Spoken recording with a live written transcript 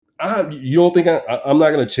You don't think I'm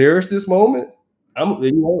not going to cherish this moment? I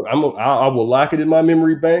will lock it in my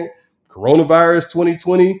memory bank. Coronavirus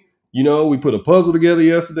 2020. We put a puzzle together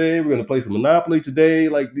yesterday. We're going to play some Monopoly today.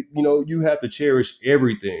 Like, you have to cherish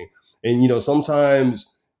everything. And sometimes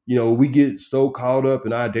we get so caught up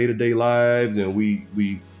in our day to day lives, and we're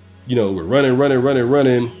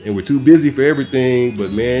running, and we're too busy for everything.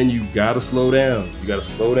 But man, you got to slow down. You got to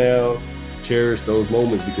slow down, cherish those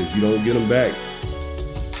moments because you don't get them back.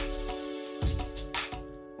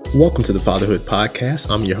 Welcome to the Fatherhood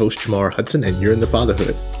Podcast. I'm your host, Jamar Hudson, and you're in the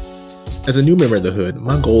Fatherhood. As a new member of the Hood,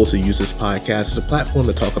 my goal is to use this podcast as a platform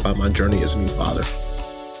to talk about my journey as a new father.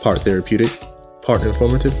 Part therapeutic, part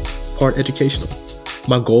informative, part educational.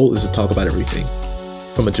 My goal is to talk about everything,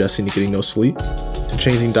 from adjusting to getting no sleep, to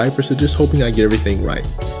changing diapers, to just hoping I get everything right.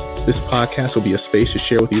 This podcast will be a space to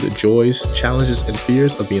share with you the joys, challenges, and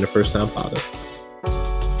fears of being a first-time father.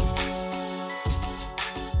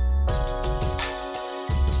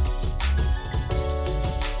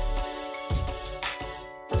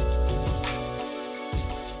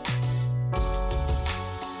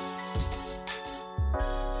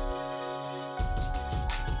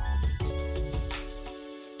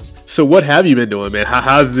 So what have you been doing, man?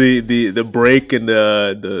 How's the break and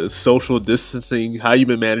the social distancing? How you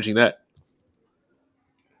been managing that?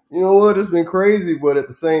 You know what? It's been crazy, but at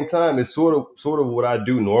the same time, it's sort of what I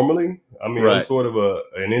do normally. I mean, Right. I'm sort of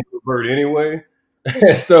an introvert anyway,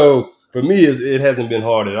 so for me, it hasn't been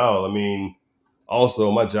hard at all. I mean, also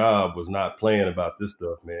my job was not playing about this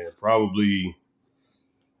stuff, man. Probably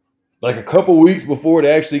like a couple weeks before it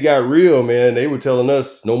actually got real, man, they were telling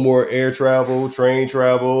us no more air travel, train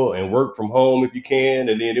travel, and work from home if you can.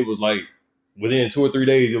 And then it was like within 2 or 3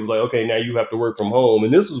 days, it was like, okay, now you have to work from home.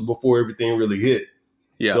 And this was before everything really hit.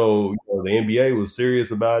 Yeah. So the NBA was serious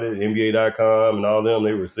about it. NBA.com and all them,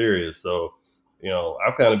 they were serious. So,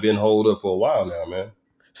 I've kind of been holed up for a while now, man.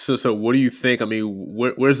 So what do you think? I mean,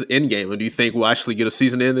 where's the end game? And do you think we'll actually get a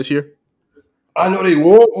season in this year? I know they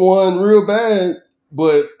want one real bad,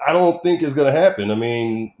 but I don't think it's going to happen. I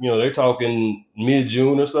mean, they're talking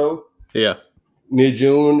mid-June or so. Yeah.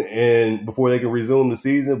 Mid-June and before they can resume the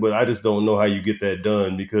season, but I just don't know how you get that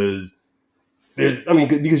done because even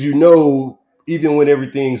when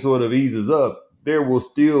everything sort of eases up, there will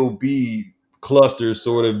still be clusters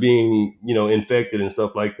sort of being, infected and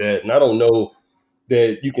stuff like that. And I don't know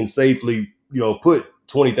that you can safely, put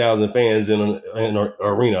 20,000 fans in an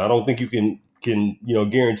arena. I don't think you can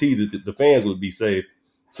guarantee that the fans would be safe.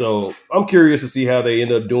 So I'm curious to see how they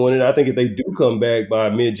end up doing it. I think if they do come back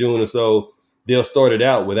by mid-June or so, they'll start it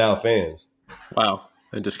out without fans. Wow.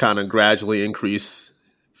 And just kind of gradually increase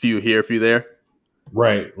few here, few there.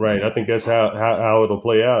 Right. I think that's how it'll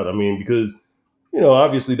play out. I mean, because,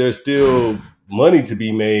 obviously there's still money to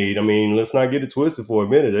be made. I mean, let's not get it twisted for a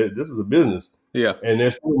minute. This is a business. Yeah. And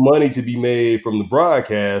there's still money to be made from the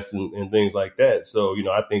broadcast and things like that. So,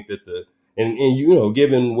 I think that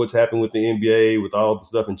given what's happened with the NBA, with all the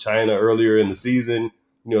stuff in China earlier in the season,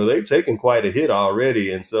 they've taken quite a hit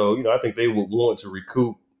already. And so, I think they would want to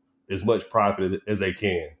recoup as much profit as they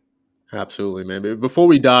can. Absolutely, man. But before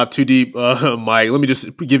we dive too deep, Mike, let me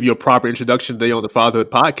just give you a proper introduction today on the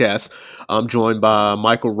Fatherhood Podcast. I'm joined by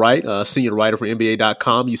Michael Wright, senior writer for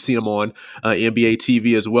NBA.com. You've seen him on NBA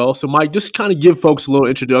TV as well. So, Mike, just kind of give folks a little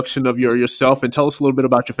introduction of yourself and tell us a little bit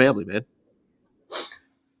about your family, man.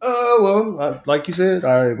 Like you said,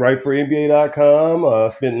 I write for NBA.com.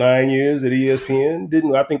 Spent 9 years at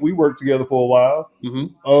ESPN. I think we worked together for a while.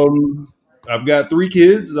 Mm-hmm. I've got 3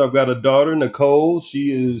 kids. I've got a daughter, Nicole.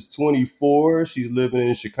 She is 24. She's living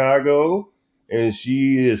in Chicago, and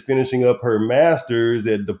she is finishing up her master's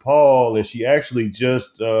at DePaul. And she actually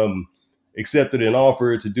just accepted an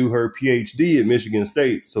offer to do her PhD at Michigan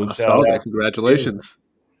State. So Congratulations.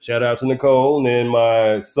 Shout out to Nicole. And then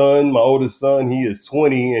my oldest son, he is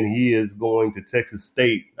 20, and he is going to Texas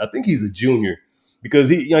State. I think he's a junior because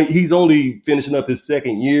he's only finishing up his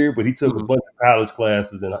second year, but he took a bunch of college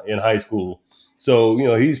classes in high school. So,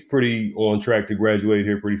 he's pretty on track to graduate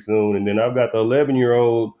here pretty soon. And then I've got the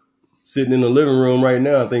 11-year-old sitting in the living room right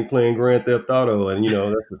now, I think, playing Grand Theft Auto. And,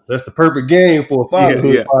 that's the perfect game for a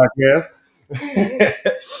fatherhood podcast.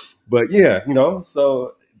 But, yeah,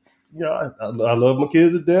 so... I love my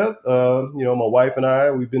kids to death. My wife and I,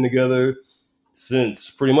 we've been together since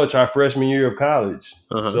pretty much our freshman year of college.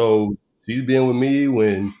 Uh-huh. So she's been with me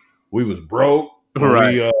when we was broke, when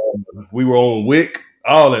right. we were on WIC,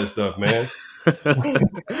 all that stuff, man.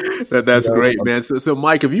 That's great, man. So,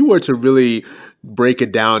 Mike, if you were to really break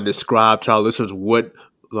it down, describe to our listeners what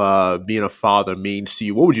being a father means to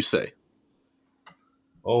you, what would you say?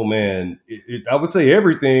 Oh, man, I would say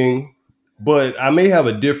everything. but I may have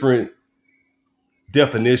a different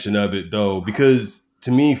definition of it though, because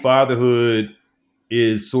to me, fatherhood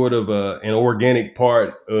is sort of an organic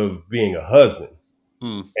part of being a husband.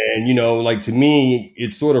 Hmm. And like to me,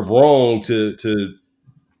 it's sort of wrong to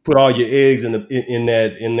put all your eggs in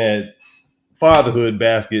that fatherhood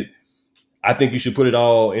basket. I think you should put it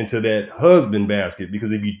all into that husband basket,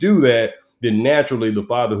 because if you do that, then naturally the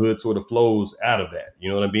fatherhood sort of flows out of that. You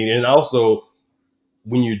know what I mean? And also,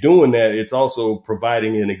 when you're doing that, it's also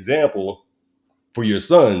providing an example for your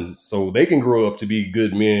sons so they can grow up to be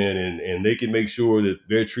good men, and they can make sure that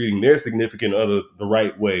they're treating their significant other the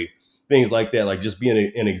right way. Things like that, like just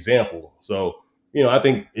being an example. So, I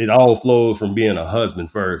think it all flows from being a husband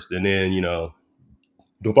first, and then,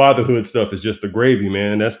 the fatherhood stuff is just the gravy,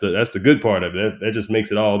 man. That's the good part of it. That just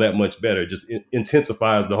makes it all that much better. It just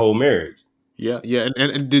intensifies the whole marriage. Yeah, yeah.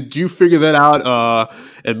 And did you figure that out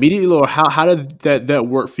immediately, or how did that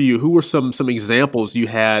work for you? Who were some examples you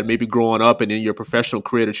had maybe growing up and in your professional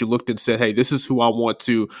career that you looked and said, "Hey, this is who I want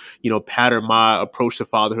to, pattern my approach to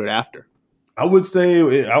fatherhood after"? I would say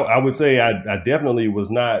I definitely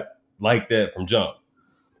was not like that from jump.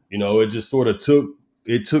 It just sort of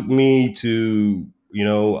took me to,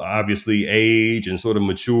 obviously age and sort of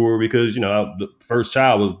mature, because, the first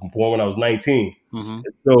child was born when I was 19. Mm-hmm.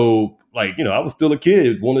 So, like, I was still a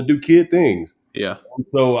kid, want to do kid things. Yeah.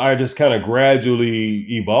 So I just kind of gradually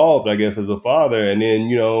evolved, I guess, as a father. And then,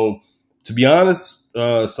 to be honest,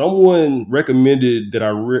 someone recommended that I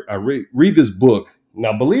read this book.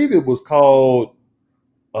 Now, I believe it was called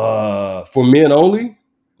For Men Only.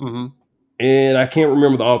 Mm-hmm. And I can't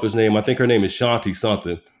remember the author's name. I think her name is Shanti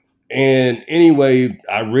something. And anyway,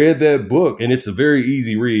 I read that book, and it's a very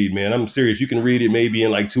easy read, man. I'm serious. You can read it maybe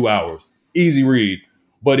in like 2 hours. Easy read.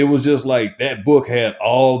 But it was just like that book had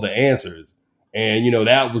all the answers. And,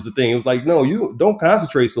 that was the thing. It was like, no, you don't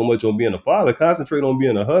concentrate so much on being a father. Concentrate on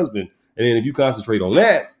being a husband. And then if you concentrate on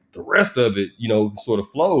that, the rest of it, sort of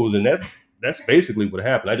flows. And that's basically what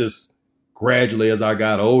happened. I just gradually, as I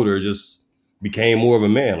got older, just became more of a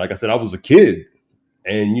man. Like I said, I was a kid.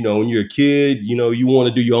 And, when you're a kid, you want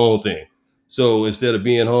to do your own thing. So instead of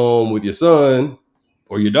being home with your son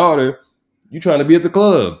or your daughter, you're trying to be at the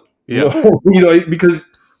club, Yeah.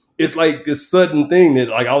 because it's like this sudden thing that,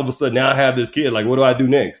 like, all of a sudden now I have this kid, like, what do I do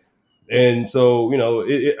next? And so,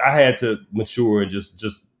 I had to mature and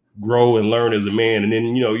just grow and learn as a man. And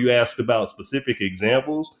then, you asked about specific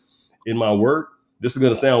examples in my work. This is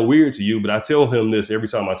going to sound weird to you, but I tell him this every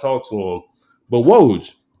time I talk to him. But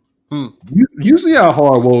Woj, Hmm. you see how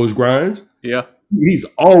hard Woj grinds. Yeah. He's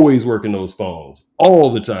always working those phones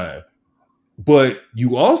all the time. But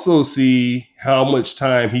you also see how much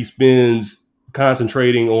time he spends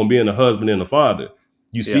concentrating on being a husband and a father.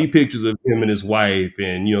 You see pictures of him and his wife,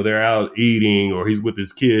 and, they're out eating or he's with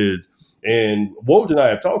his kids. And Woj and I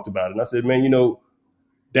have talked about it. And I said, man,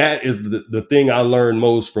 that is the thing I learned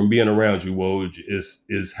most from being around you, Woj,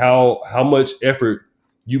 is how much effort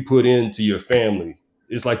you put into your family.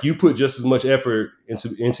 It's like you put just as much effort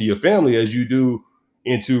into your family as you do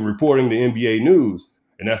into reporting the NBA news.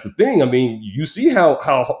 And that's the thing. I mean, you see how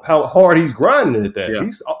hard he's grinding at that. Yeah.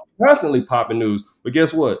 He's constantly popping news. But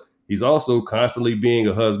guess what? He's also constantly being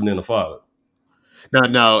a husband and a father.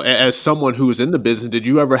 Now, as someone who is in the business, did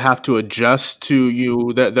you ever have to adjust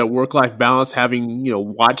to that work life balance? Having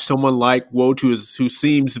watched someone like Woj who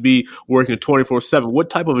seems to be working 24/7, what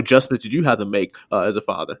type of adjustments did you have to make as a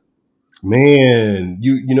father? Man,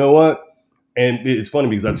 you know what? And it's funny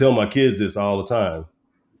because I tell my kids this all the time.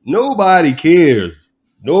 Nobody cares.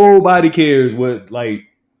 Nobody cares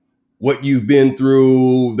what you've been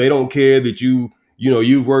through. They don't care that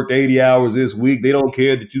you've worked 80 hours this week. They don't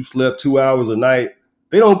care that you slept 2 hours a night.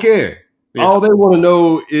 They don't care. Yeah. All they want to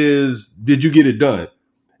know is, did you get it done?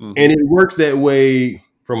 Mm-hmm. And it works that way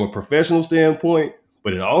from a professional standpoint,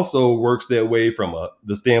 but it also works that way from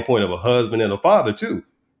the standpoint of a husband and a father too.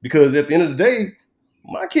 Because at the end of the day,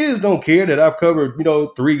 my kids don't care that I've covered,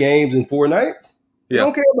 3 games in 4 nights. They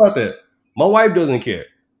don't care about that. My wife doesn't care.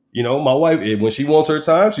 My wife, when she wants her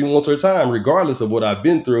time, she wants her time, regardless of what I've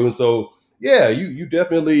been through. And so, yeah, you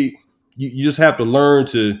definitely, you just have to learn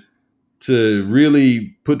to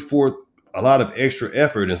really put forth a lot of extra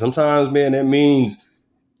effort. And sometimes, man, that means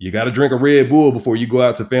you got to drink a Red Bull before you go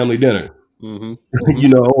out to family dinner,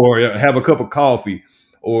 Mm-hmm. or have a cup of coffee,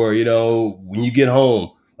 or, when you get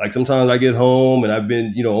home. Like sometimes I get home and I've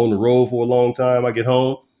been, on the road for a long time. I get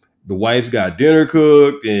home, the wife's got dinner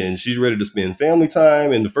cooked and she's ready to spend family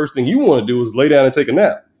time. And the first thing you want to do is lay down and take a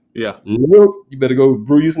nap. Yeah. Nope, you better go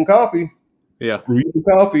brew you some coffee. Yeah. Brew you some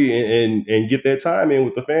coffee and get that time in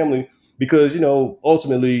with the family, because,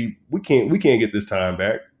 ultimately we can't get this time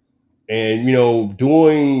back.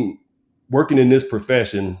 And, working in this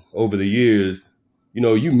profession over the years,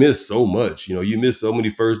 you miss so much. You miss so many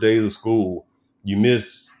first days of school. You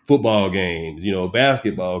miss football games,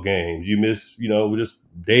 basketball games. You miss, just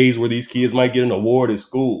days where these kids might get an award at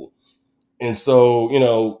school. And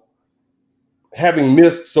so, having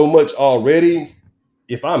missed so much already,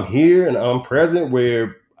 if I'm here and I'm present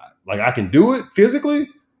where like I can do it physically,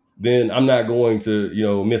 then I'm not going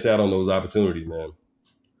to, miss out on those opportunities, man.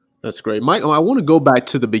 That's great. Mike, I want to go back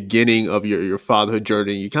to the beginning of your fatherhood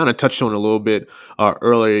journey. You kind of touched on it a little bit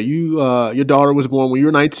earlier. Your daughter was born when you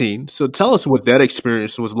were 19. So tell us what that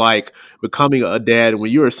experience was like becoming a dad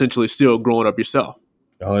when you were essentially still growing up yourself.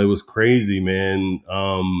 Oh, it was crazy, man.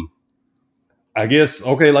 I guess,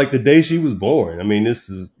 okay, like the day she was born. I mean, this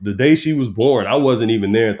is the day she was born. I wasn't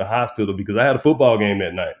even there at the hospital because I had a football game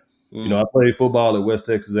that night. I played football at West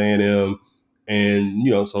Texas A&M.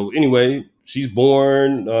 And, so anyway, she's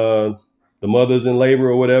born, the mother's in labor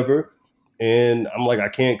or whatever. And I'm like, I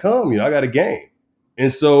can't come, I got a game.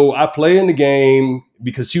 And so I play in the game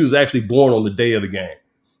because she was actually born on the day of the game.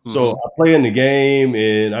 So I play in the game,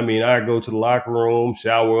 and I mean, I go to the locker room,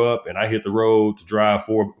 shower up, and I hit the road to drive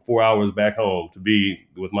 4 hours back home to be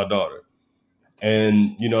with my daughter.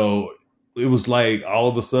 And, it was like all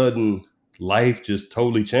of a sudden life just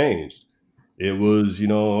totally changed. It was,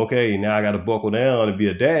 okay, now I got to buckle down and be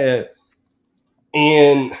a dad.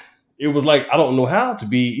 And it was like, I don't know how to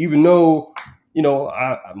be, even though,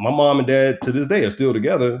 my mom and dad to this day are still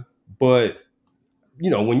together. But,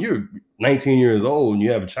 when you're 19 years old and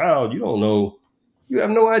you have a child, you have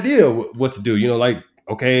no idea what to do. Like,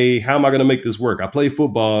 okay, how am I going to make this work? I play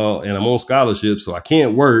football and I'm on scholarship, so I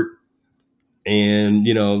can't work. And,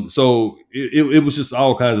 so it was just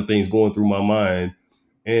all kinds of things going through my mind.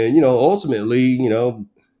 And, ultimately,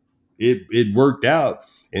 it worked out.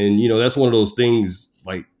 And, that's one of those things,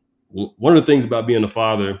 like one of the things about being a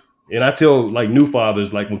father. And I tell like new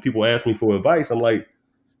fathers, like when people ask me for advice, I'm like,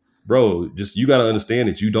 bro, just you got to understand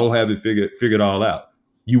that you don't have it figured all out.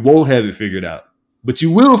 You won't have it figured out, but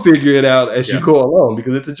you will figure it out as you go along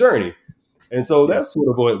because it's a journey. And so that's sort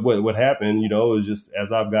of what happened, is just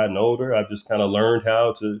as I've gotten older, I've just kind of learned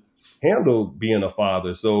how to handle being a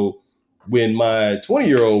father. So when my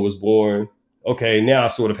 20-year-old was born, okay, now I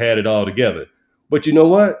sort of had it all together. But you know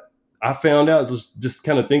what? I found out just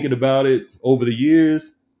kind of thinking about it over the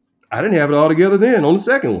years, I didn't have it all together then on the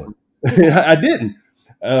second one. I didn't.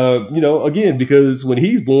 Again, because when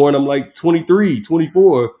he's born, I'm like 23,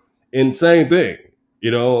 24, and same thing.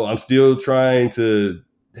 I'm still trying to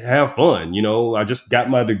have fun. I just got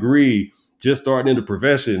my degree, just starting in the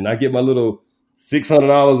profession. I get my little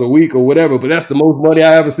 $600 a week or whatever, but that's the most money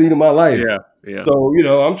I ever seen in my life. Yeah. So,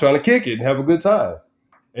 I'm trying to kick it and have a good time.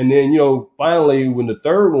 And then, finally, when the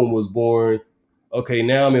third one was born, okay,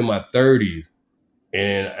 now I'm in my 30s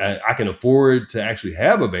and I can afford to actually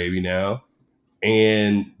have a baby now.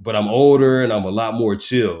 But I'm older and I'm a lot more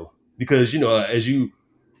chill because, as you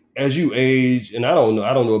age, and I don't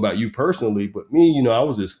know about you personally, but me, I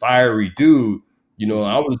was this fiery dude.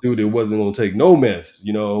 I was a dude that wasn't going to take no mess.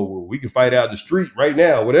 We could fight out in the street right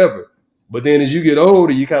now, whatever. But then as you get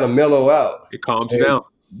older, you kind of mellow out. It calms down.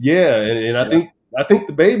 Yeah. And I think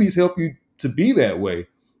the babies help you to be that way.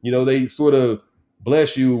 They sort of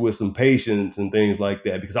bless you with some patience and things like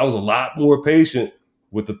that, because I was a lot more patient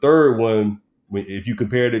with the third one if you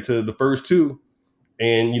compared it to the first two.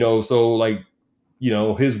 And, so like,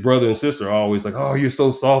 his brother and sister are always like, oh, you're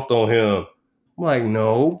so soft on him. I'm like,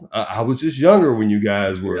 no, I was just younger when you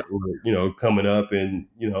guys were coming up, and,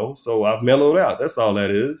 so I've mellowed out. That's all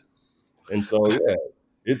that is. And so, yeah,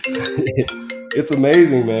 it's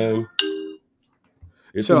amazing, man.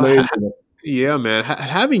 It's amazing. Yeah, man.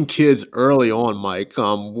 Having kids early on, Mike,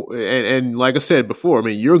 and like I said before, I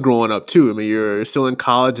mean, you're growing up too. I mean, you're still in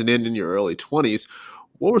college and then in your early 20s.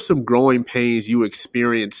 What were some growing pains you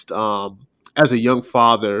experienced as a young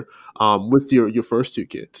father with your first two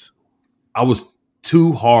kids? I was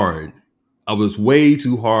too hard. I was way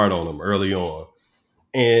too hard on them early on.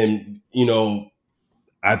 And,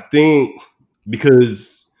 I think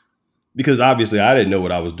because obviously I didn't know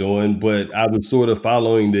what I was doing, but I was sort of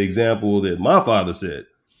following the example that my father said.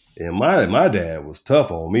 And my dad was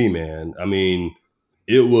tough on me, man. I mean,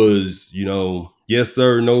 it was, yes,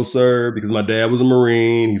 sir, no, sir, because my dad was a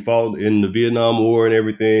Marine. He fought in the Vietnam War and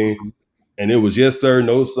everything. And it was yes, sir,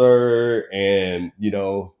 no, sir. And,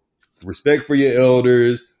 respect for your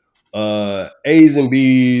elders, A's and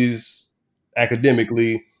B's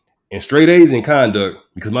academically, and straight A's in conduct.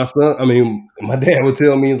 Because my dad would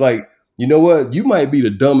tell me, he's like, you know what? You might be the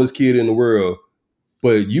dumbest kid in the world,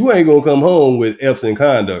 but you ain't going to come home with F's in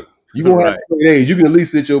conduct. You gonna have Right. straight A's. You can at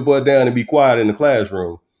least sit your butt down and be quiet in the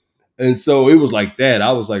classroom. And so it was like that.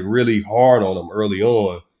 I was like really hard on him early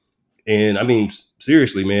on. And I mean,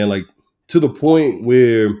 seriously, man, like to the point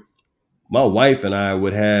where my wife and I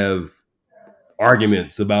would have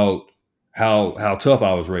arguments about how tough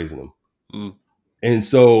I was raising him. Mm. And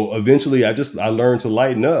so eventually I learned to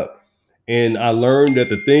lighten up. And I learned that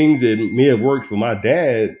the things that may have worked for my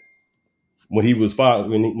dad when he was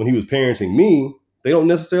when he was parenting me, they don't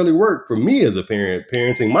necessarily work for me as a parent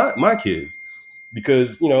parenting my kids.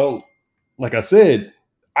 Because, you know, like I said,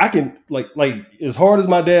 I can like as hard as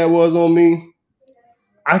my dad was on me,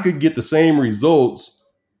 I could get the same results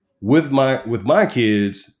with my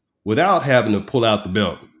kids without having to pull out the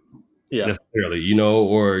belt Yeah. necessarily, you know,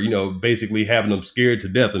 or you know, basically having them scared to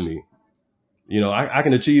death of me. You know, I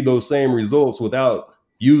can achieve those same results without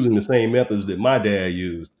using the same methods that my dad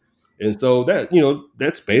used. And so that, you know,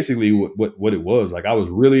 that's basically what it was. Like I was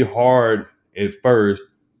really hard at first.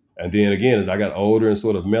 And then again, as I got older and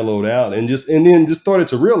sort of mellowed out and then just started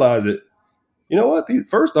to realize it, you know what?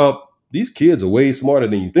 First off, these kids are way smarter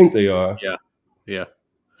than you think they are. Yeah. Yeah.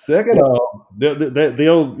 Second off,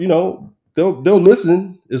 they'll you know they'll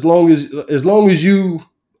listen as long as you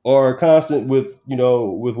are constant with, you know,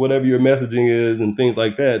 with whatever your messaging is and things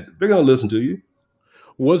like that. They're gonna listen to you.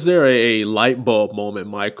 Was there a light bulb moment,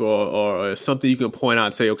 Mike, or something you can point out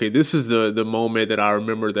and say, okay, this is the moment that I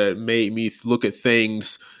remember that made me look at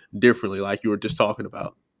things differently, like you were just talking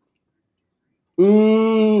about?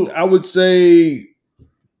 I would say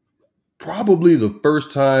probably the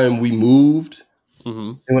first time we moved.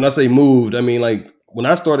 Mm-hmm. And when I say moved, I mean like when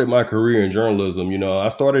I started my career in journalism, you know, I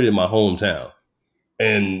started in my hometown.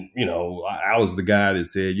 And, you know, I was the guy that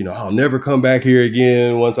said, you know, I'll never come back here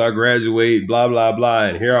again once I graduate, blah, blah, blah.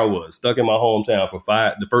 And here I was stuck in my hometown for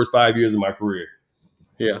the first 5 years of my career.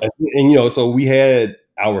 Yeah. And, you know, so we had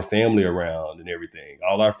our family around and everything,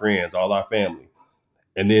 all our friends, all our family.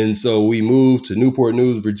 And then so we moved to Newport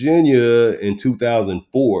News, Virginia in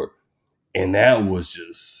 2004. And that was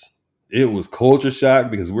it was culture shock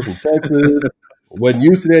because we're from Texas. Wasn't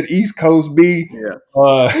used to that East Coast beat. Yeah.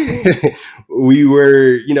 We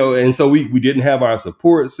were, you know, and so we didn't have our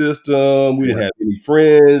support system. We didn't have any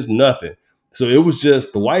friends, nothing. So it was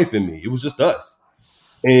just the wife and me. It was just us.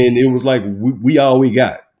 And it was like we all we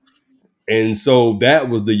got. And so that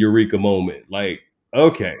was the eureka moment. Like,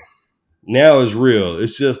 okay, now it's real.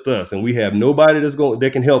 It's just us. And we have nobody that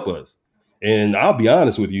can help us. And I'll be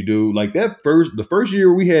honest with you, dude. Like the first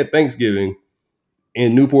year we had Thanksgiving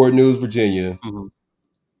in Newport News, Virginia, Mm-hmm.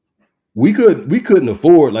 we couldn't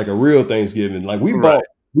afford like a real Thanksgiving. Like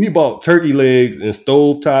we bought turkey legs and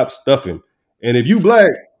stovetop stuffing. And if you black,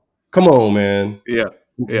 come on, man. Yeah.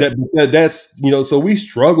 Yeah. That's, you know, so we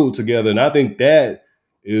struggled together. And I think that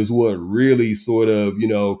is what really sort of, you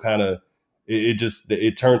know, kind of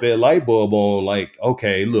it turned that light bulb on. Like,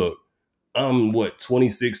 okay, look, I'm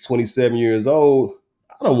 26, 27 years old.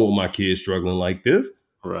 I don't want my kids struggling like this.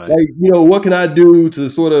 Right. Like, you know, what can I do to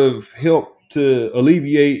sort of help to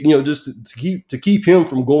alleviate, you know, just to keep him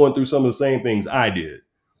from going through some of the same things I did.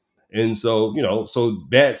 And so, you know, so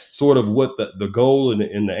that's sort of what the goal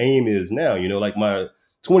and the aim is now. You know, like my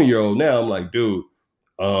 20-year-old now, I'm like, dude,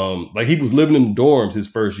 like he was living in the dorms his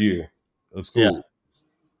first year of school. Yeah.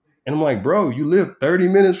 And I'm like, bro, you live 30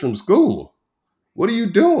 minutes from school. What are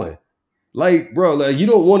you doing? Like, bro, like you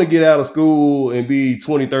don't want to get out of school and be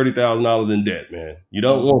 $20,000-$30,000 in debt, man. You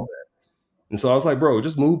don't want that. And so I was like, bro,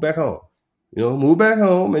 just move back home. You know, move back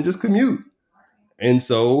home and just commute. And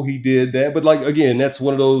so he did that. But like again, that's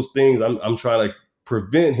one of those things I'm trying to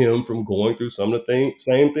prevent him from going through some of the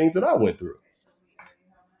same things that I went through.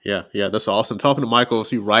 Yeah, yeah, that's awesome. Talking to Michael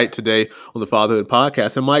C. Wright today on the Fatherhood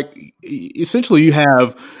Podcast, and Mike, essentially, you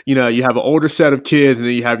have an older set of kids, and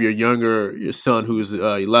then you have your son who's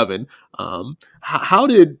 11. How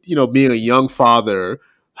did being a young father?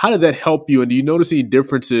 How did that help you? And do you notice any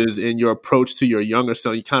differences in your approach to your younger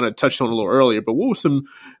son? You kind of touched on it a little earlier, but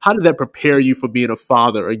how did that prepare you for being a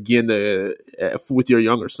father again with your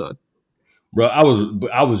younger son? Bro, I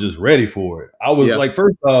was just ready for it. I was like,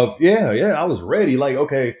 first off, I was ready. Like,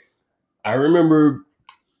 okay, I remember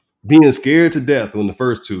being scared to death when the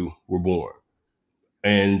first two were born.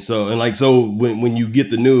 And so when you get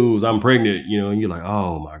the news I'm pregnant, you know, and you're like,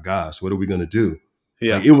 oh my gosh, what are we gonna do?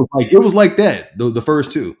 Yeah. Like, it was like that, the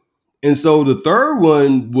first two. And so the third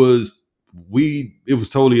one it was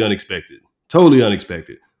totally unexpected. Totally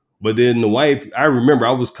unexpected. But then the wife, I remember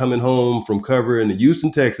I was coming home from covering the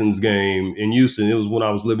Houston Texans game in Houston. It was when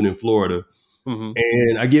I was living in Florida. Mm-hmm.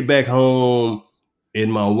 And I get back home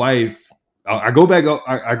and my wife, I go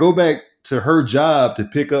back to her job to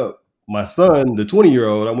pick up my son, the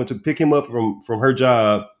 20-year-old, I went to pick him up from her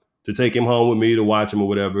job to take him home with me to watch him or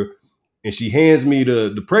whatever. And she hands me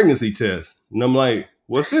the pregnancy test. And I'm like,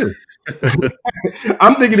 what's this?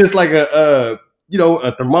 I'm thinking it's like a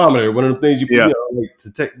thermometer, one of the things you put, like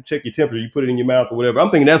to check your temperature, you put it in your mouth or whatever.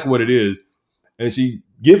 I'm thinking that's what it is. And she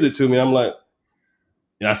gives it to me. And I'm like,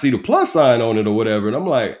 and I see the plus sign on it or whatever. And I'm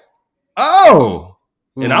like, oh.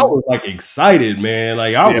 And I was like excited, man.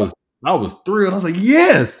 Like I was thrilled. I was like,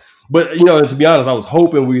 yes. But to be honest, I was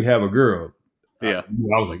hoping we'd have a girl. Yeah.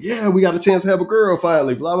 I was like, yeah, we got a chance to have a girl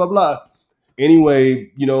finally, blah, blah, blah.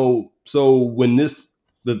 Anyway, so when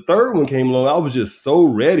the third one came along, I was just so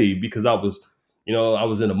ready because I was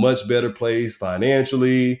in a much better place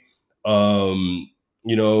financially.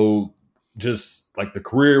 Just like the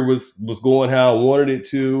career was going how I wanted it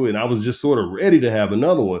to. And I was just sort of ready to have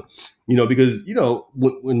another one, because,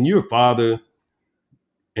 when you're a father,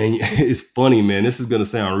 and it's funny, man, this is going to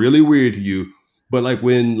sound really weird to you, but like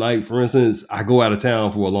when, like, for instance, I go out of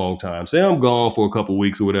town for a long time, say I'm gone for a couple of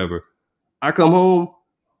weeks or whatever, I come home,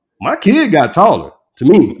 my kid got taller to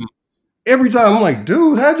me. Every time I'm like,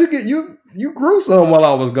 dude, how'd you get, you grew some while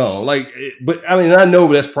I was gone. Like, but I mean, I know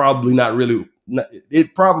that's probably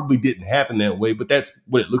it probably didn't happen that way, but that's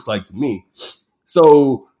what it looks like to me.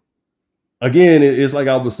 So again, it's like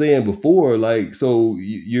I was saying before, like, so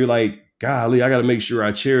you're like, golly, I got to make sure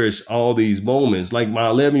I cherish all these moments. Like my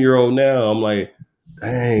 11-year-old now, I'm like,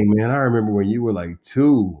 dang, man, I remember when you were like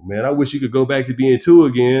 2, man. I wish you could go back to being 2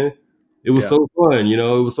 again. It was so fun, it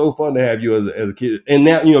was so fun to have you as a kid. And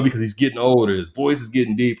now, because he's getting older, his voice is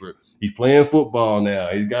getting deeper. He's playing football now.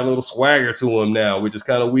 He's got a little swagger to him now, which is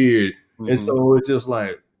kind of weird. And so it's just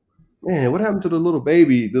like, man, what happened to the little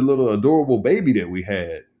baby, the little adorable baby that we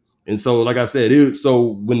had? And so, like I said,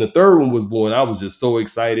 so when the third one was born, I was just so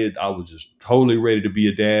excited. I was just totally ready to be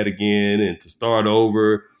a dad again and to start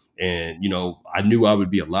over. And, I knew I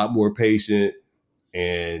would be a lot more patient.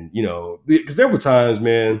 And, because there were times,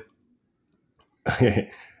 man,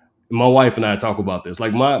 my wife and I talk about this.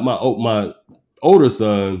 Like my older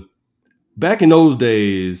son, back in those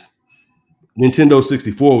days, Nintendo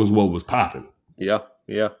 64 was what was popping. Yeah.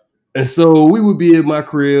 And so we would be at my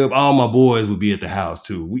crib. All my boys would be at the house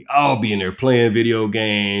too. We all be in there playing video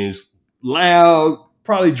games, loud,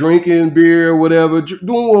 probably drinking beer, whatever,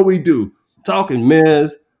 doing what we do, talking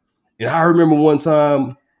mess. And I remember one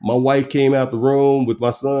time my wife came out the room with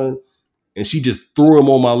my son and she just threw him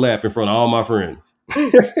on my lap in front of all my friends.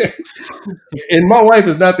 And my wife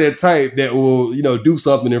is not that type that will, do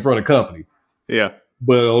something in front of company. Yeah.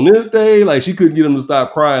 But on this day, like, she couldn't get him to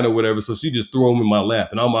stop crying or whatever. So she just threw him in my lap.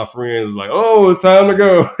 And all my friends was like, oh, it's time to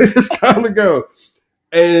go. It's time to go.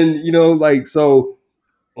 And, so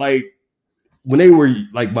when they were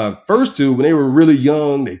like my first two, when they were really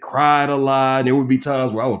young, they cried a lot. And there would be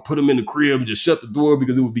times where I would put them in the crib and just shut the door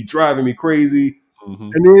because it would be driving me crazy.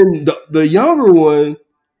 And then the younger one,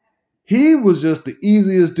 he was just the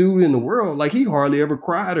easiest dude in the world. Like, he hardly ever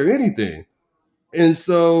cried or anything. And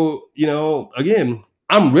so, again,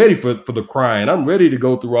 I'm ready for the crying. I'm ready to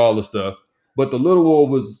go through all the stuff. But the little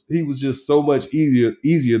one was just so much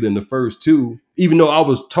easier than the first two, even though I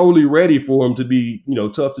was totally ready for him to be,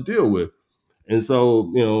 tough to deal with. And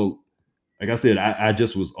so, like I said, I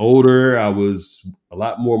just was older. I was a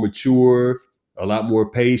lot more mature, a lot more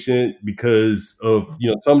patient because of,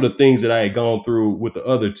 some of the things that I had gone through with the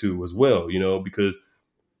other two as well, because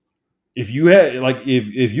if you had, like,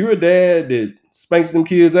 if you're a dad that spanks them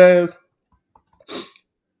kids' ass,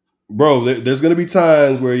 bro, there's going to be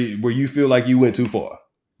times where you feel like you went too far.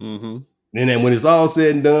 And then when it's all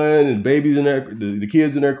said and done and babies in there, the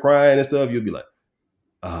kids in there crying and stuff, you'll be like,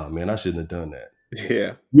 oh man, I shouldn't have done that.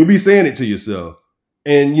 Yeah. You'll be saying it to yourself.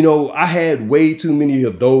 And, I had way too many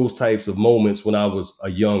of those types of moments when I was a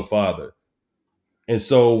young father. And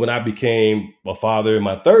so when I became a father in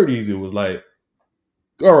my 30s, it was like,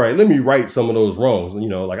 all right, let me right some of those wrongs.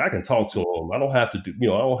 Like, I can talk to him. I don't have to do,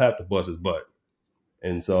 I don't have to bust his butt.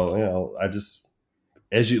 And so, I just,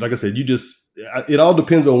 like I said, it all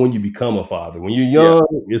depends on when you become a father. When you're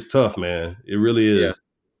young, it's tough, man. It really is. Yeah.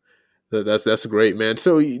 That's great, man.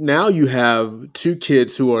 So now you have 2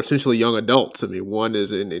 kids who are essentially young adults. I mean, one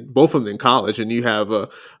is both of them in college, and you have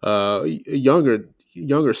a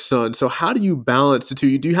younger son. So how do you balance the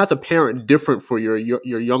two? Do you have to parent different for your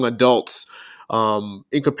young adults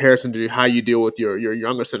in comparison to how you deal with your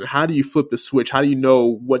younger son? How do you flip the switch? How do you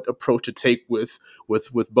know what approach to take with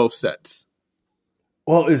both sets?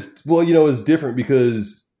 Well, it's different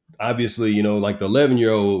because obviously, like the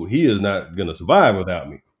 11-year-old, he is not going to survive without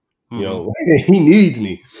me. He needs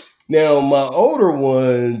me. Now, my older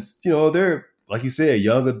ones, they're like you said,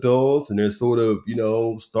 young adults, and they're sort of,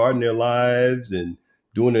 starting their lives and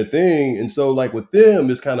doing their thing. And so like with them,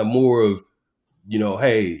 it's kind of more of,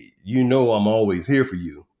 hey, I'm always here for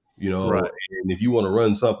you, Right. and if you want to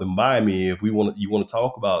run something by me, if you want to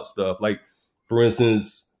talk about stuff, like for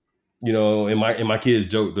instance, and my kids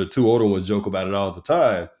joke, the two older ones joke about it all the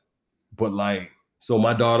time. But like, so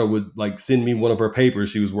my daughter would like send me one of her papers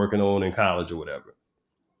she was working on in college or whatever.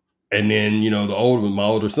 And then, my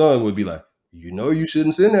older son would be like, you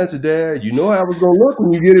shouldn't send that to dad. You know how it's gonna look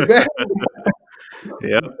when you get it back.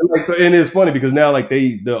 Yeah. Like, so, and it's funny because now like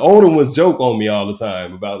the older ones joke on me all the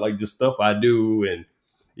time about like just stuff I do, and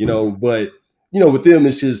but with them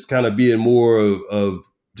it's just kind of being more of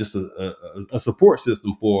just a support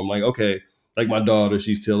system for them. Like, okay, like my daughter,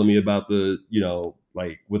 she's telling me about the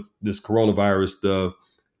like with this coronavirus stuff,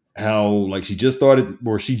 how like she just started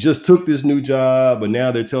or she just took this new job, but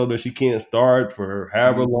now they're telling her she can't start for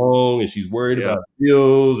however long, and she's worried Yeah. about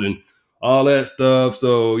bills and all that stuff.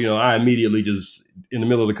 So, I immediately just in the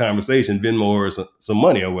middle of the conversation Venmo her some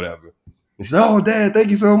money or whatever. And she's like, oh, Dad, thank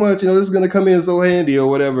you so much. This is going to come in so handy or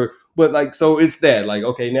whatever. But like, so it's that like,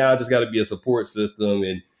 okay, now I just got to be a support system.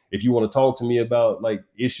 And if you want to talk to me about like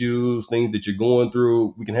issues, things that you're going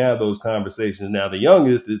through, we can have those conversations. Now, the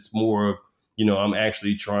youngest, it's more of, I'm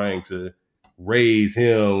actually trying to raise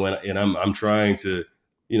him, and I'm trying to,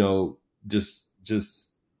 just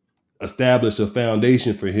establish a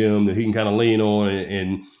foundation for him that he can kind of lean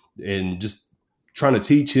on, and just trying to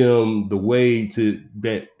teach him the way to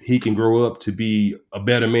that he can grow up to be a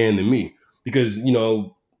better man than me. Because,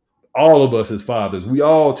 all of us as fathers, we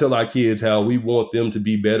all tell our kids how we want them to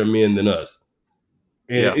be better men than us.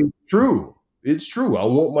 And Yeah. it's true. It's true. I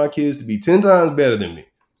want my kids to be 10 times better than me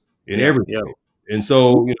in everything. Yeah. And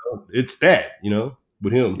so, it's that,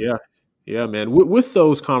 with him. Yeah. Yeah, man. With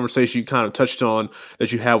those conversations you kind of touched on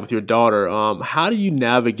that you have with your daughter, how do you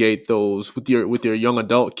navigate those with your young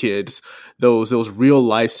adult kids, those real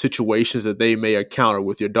life situations that they may encounter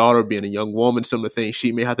with your daughter being a young woman, some of the things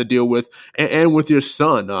she may have to deal with, and with your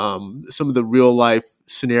son, some of the real life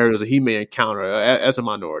scenarios that he may encounter as a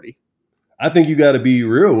minority? I think you got to be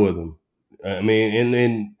real with them. I mean,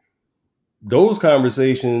 and those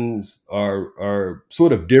conversations are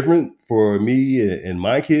sort of different for me and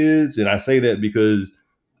my kids. And I say that because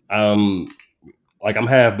I'm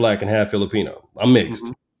half black and half Filipino. I'm mixed.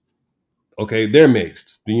 Mm-hmm. Okay, they're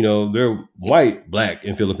mixed. They're white, black,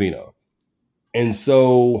 and Filipino. And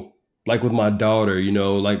so, like with my daughter,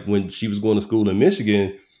 like when she was going to school in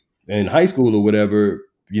Michigan, in high school or whatever,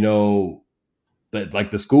 that like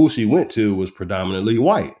the school she went to was predominantly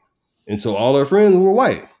white. And so all her friends were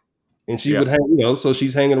white. And she would hang, so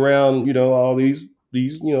she's hanging around, all these,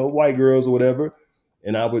 white girls or whatever.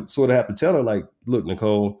 And I would sort of have to tell her, like, look,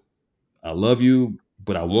 Nicole, I love you,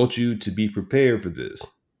 but I want you to be prepared for this.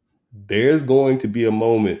 There's going to be a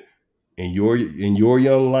moment in your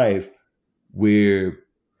young life where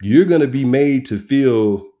you're going to be made to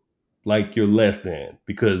feel like you're less than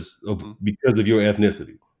because of your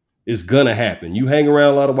ethnicity. It's gonna happen. You hang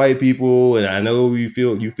around a lot of white people, and I know you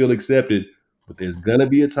feel accepted, but there's gonna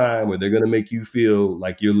be a time where they're gonna make you feel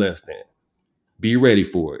like you're less than. Be ready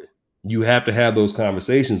for it. You have to have those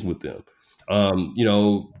conversations with them.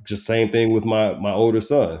 Just same thing with my older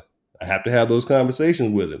son. I have to have those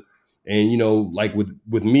conversations with him. And like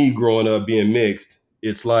with me growing up being mixed,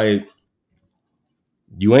 it's like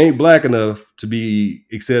you ain't black enough to be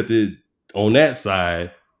accepted on that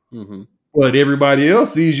side, but everybody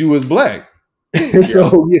else sees you as black.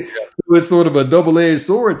 So it's sort of a double-edged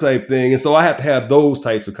sword type thing. And so I have to have those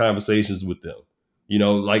types of conversations with them.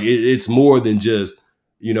 Like it's more than just,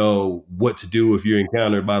 what to do if you're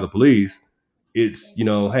encountered by the police. It's,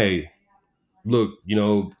 hey, look,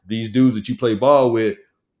 these dudes that you play ball with,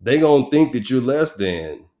 they gonna think that you're less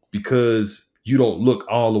than because you don't look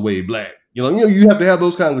all the way black. You have to have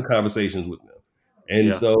those kinds of conversations with them.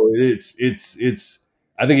 And so it's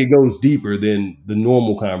I think it goes deeper than the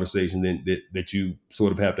normal conversation that you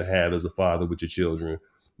sort of have to have as a father with your children.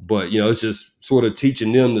 But it's just sort of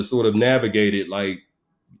teaching them to sort of navigate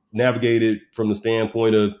it from the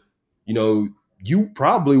standpoint of, you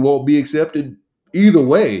probably won't be accepted either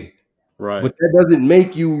way. Right. But that doesn't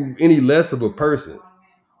make you any less of a person.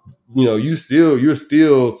 You're still, you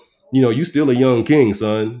still a young king,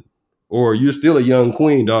 son, or you're still a young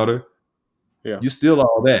queen, daughter. Yeah. You're still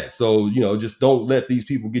all that. So, just don't let these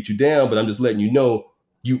people get you down. But I'm just letting you know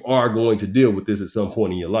you are going to deal with this at some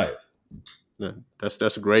point in your life. Yeah,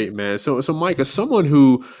 that's great, man. So Mike, as someone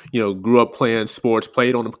who grew up playing sports,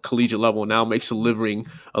 played on a collegiate level, now makes a living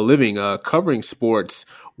covering sports.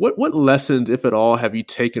 What lessons, if at all, have you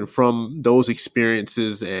taken from those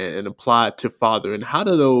experiences and applied to father? And how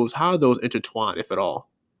are those intertwined, if at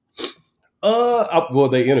all? Well,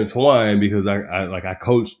 they intertwine because I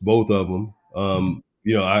coached both of them.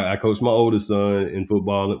 I coached my oldest son in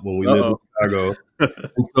football when we lived in Uh Chicago. oh.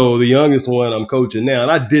 And so the youngest one I'm coaching now,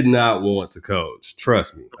 and I did not want to coach.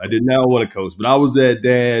 Trust me, I did not want to coach, but I was that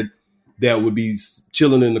dad that would be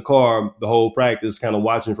chilling in the car the whole practice, kind of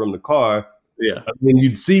watching from the car. Yeah. And then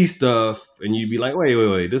you'd see stuff and you'd be like,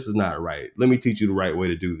 wait, this is not right. Let me teach you the right way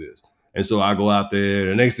to do this. And so I go out there.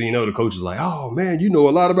 The next thing you know, the coach is like, oh, man, you know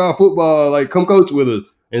a lot about football. Like, come coach with us.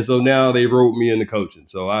 And so now they wrote me into coaching.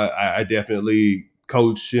 So I definitely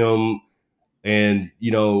coach him. And,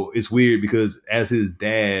 it's weird because as his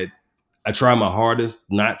dad, I try my hardest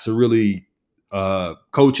not to really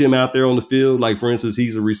coach him out there on the field. Like, for instance,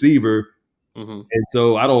 he's a receiver. Hmm. And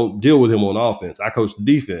so I don't deal with him on offense. I coach the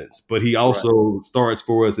defense, but he Right. also starts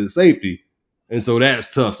for us at safety. And so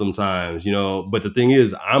that's tough sometimes, But the thing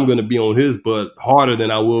is, I'm going to be on his butt harder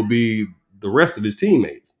than I will be the rest of his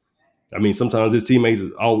teammates. I mean, sometimes his teammates,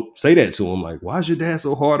 I'll say that to him, like, why is your dad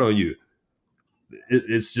so hard on you?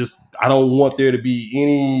 It's just, I don't want there to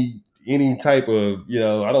be any type of,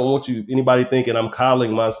 I don't want anybody thinking I'm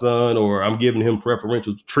coddling my son or I'm giving him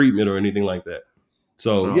preferential treatment or anything like that.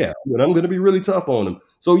 So No. yeah, I'm going to be really tough on them.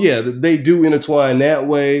 So yeah, they do intertwine that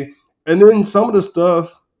way. And then some of the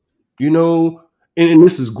stuff, and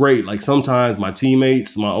this is great. Like sometimes my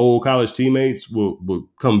teammates, my old college teammates will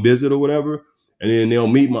come visit or whatever. And then they'll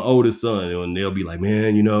meet my oldest son and they'll be like,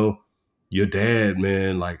 man, your dad,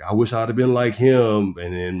 man, like I wish I'd have been like him.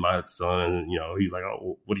 And then my son, he's like,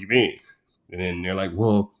 oh, what do you mean? And then they're like,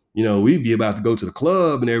 well, we'd be about to go to the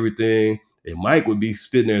club and everything. And Mike would be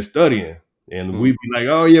sitting there studying. And we'd be like,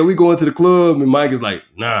 oh, yeah, we going to the club. And Mike is like,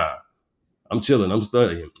 nah, I'm chilling. I'm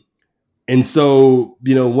studying. And so,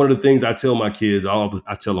 one of the things I tell my kids,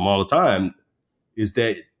 I tell them all the time, is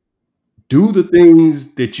that do the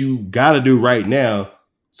things that you got to do right now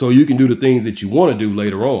so you can do the things that you want to do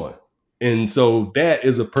later on. And so that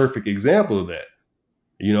is a perfect example of that.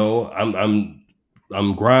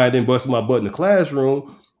 I'm grinding, busting my butt in the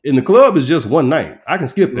classroom. And the club is just one night. I can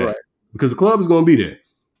skip that Right. because the club is going to be there.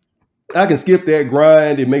 I can skip that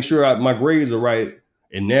grind and make sure my grades are right.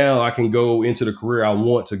 And now I can go into the career I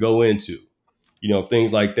want to go into,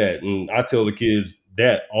 things like that. And I tell the kids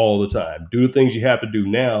that all the time. Do the things you have to do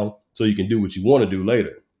now so you can do what you want to do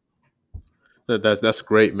later. That's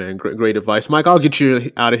great, man. Great advice, Mike. I'll get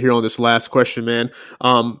you out of here on this last question, man.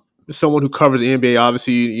 Someone who covers the NBA,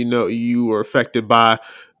 obviously, you were affected by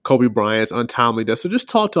Kobe Bryant's untimely death. So just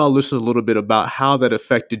talk to our listeners a little bit about how that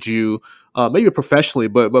affected you, maybe professionally,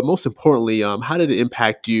 but most importantly, how did it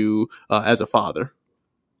impact you as a father?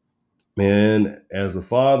 Man, as a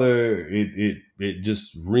father, it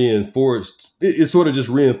just reinforced. It sort of just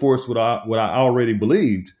reinforced what I already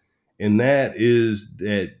believed, and that is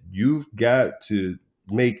that you've got to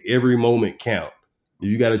make every moment count.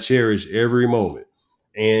 You got to cherish every moment,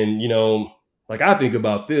 and like I think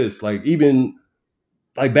about this, like even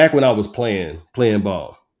like back when I was playing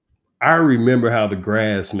ball, I remember how the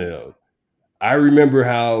grass smelled. I remember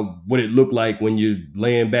what it looked like when you're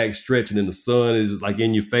laying back stretching and the sun is like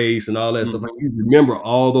in your face and all that stuff. Like Mhm. you remember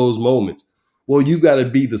all those moments. Well, you've got to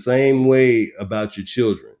be the same way about your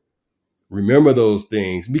children. Remember those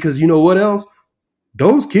things because you know what else?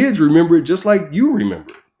 Those kids remember it just like you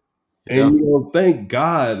remember it. Yeah. And thank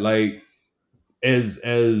God, like as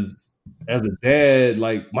a dad,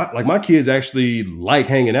 like my kids actually like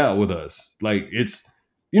hanging out with us. Like it's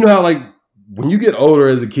how like when you get older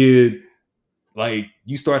as a kid, like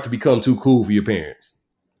you start to become too cool for your parents.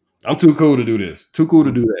 I'm too cool to do this, too cool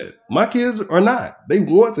to do that. My kids are not. They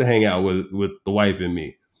want to hang out with the wife and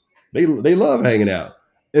me. They love hanging out.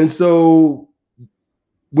 And so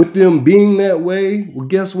with them being that way, well,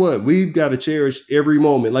 guess what? We've got to cherish every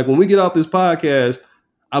moment. Like when we get off this podcast,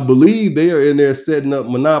 I believe they are in there setting up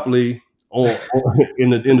Monopoly in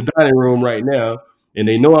the dining room right now, and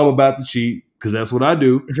they know I'm about to cheat because that's what I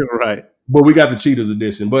do. Right. But we got the cheaters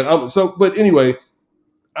edition. But anyway,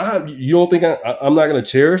 you don't think I'm not going to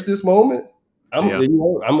cherish this moment? Yeah.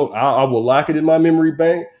 I will lock it in my memory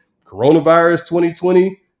bank. Coronavirus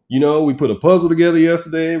 2020. We put a puzzle together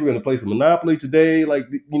yesterday. We're going to play some Monopoly today. Like,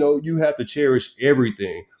 you have to cherish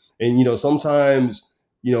everything. And, sometimes,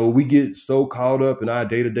 we get so caught up in our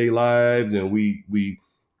day-to-day lives and we're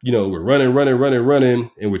running,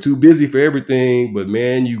 and we're too busy for everything. But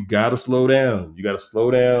man, you got to slow down. You got to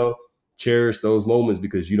slow down, cherish those moments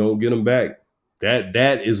because you don't get them back.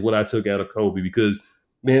 That is what I took out of Kobe, because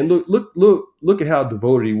man, look at how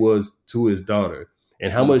devoted he was to his daughter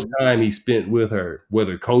and how much time he spent with her,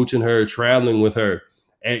 whether coaching her, traveling with her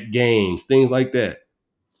at games, things like that.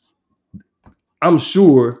 I'm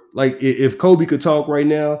sure, like, if Kobe could talk right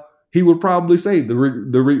now, he would probably say the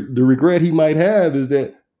regret he might have is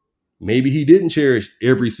that maybe he didn't cherish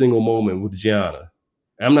every single moment with Gianna.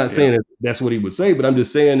 I'm not saying that that's what he would say, but I'm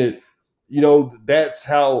just saying that, that's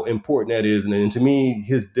how important that is. And to me,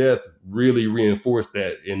 his death really reinforced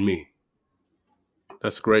that in me.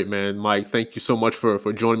 That's great, man. Mike, thank you so much for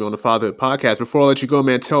joining me on the Fatherhood Podcast. Before I let you go,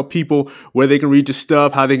 man, tell people where they can read your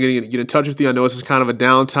stuff, how they can get in touch with you. I know this is kind of a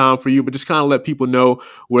downtime for you, but just kind of let people know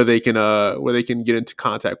where they can get into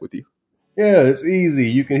contact with you. Yeah, it's easy.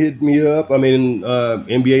 You can hit me up. I mean,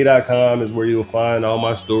 NBA.com is where you'll find all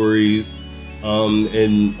my stories.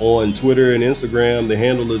 And on Twitter and Instagram, the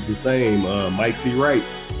handle is the same, Mike C. Wright.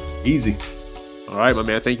 Easy. All right, my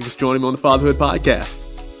man. Thank you for joining me on the Fatherhood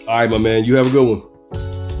Podcast. All right, my man. You have a good one.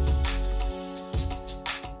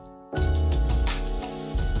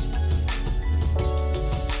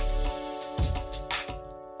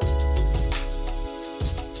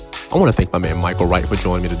 I want to thank my man Michael Wright for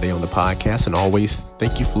joining me today on the podcast, and always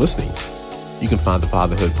thank you for listening. You can find the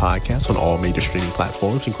Fatherhood Podcast on all major streaming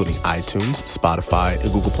platforms, including iTunes, Spotify,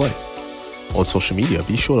 and Google Play. On social media,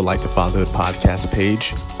 be sure to like the Fatherhood Podcast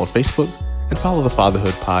page on Facebook and follow the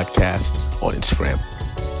Fatherhood Podcast on Instagram.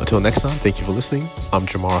 Until next time, thank you for listening. I'm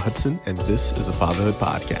Jamar Hudson, and this is the Fatherhood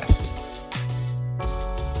Podcast.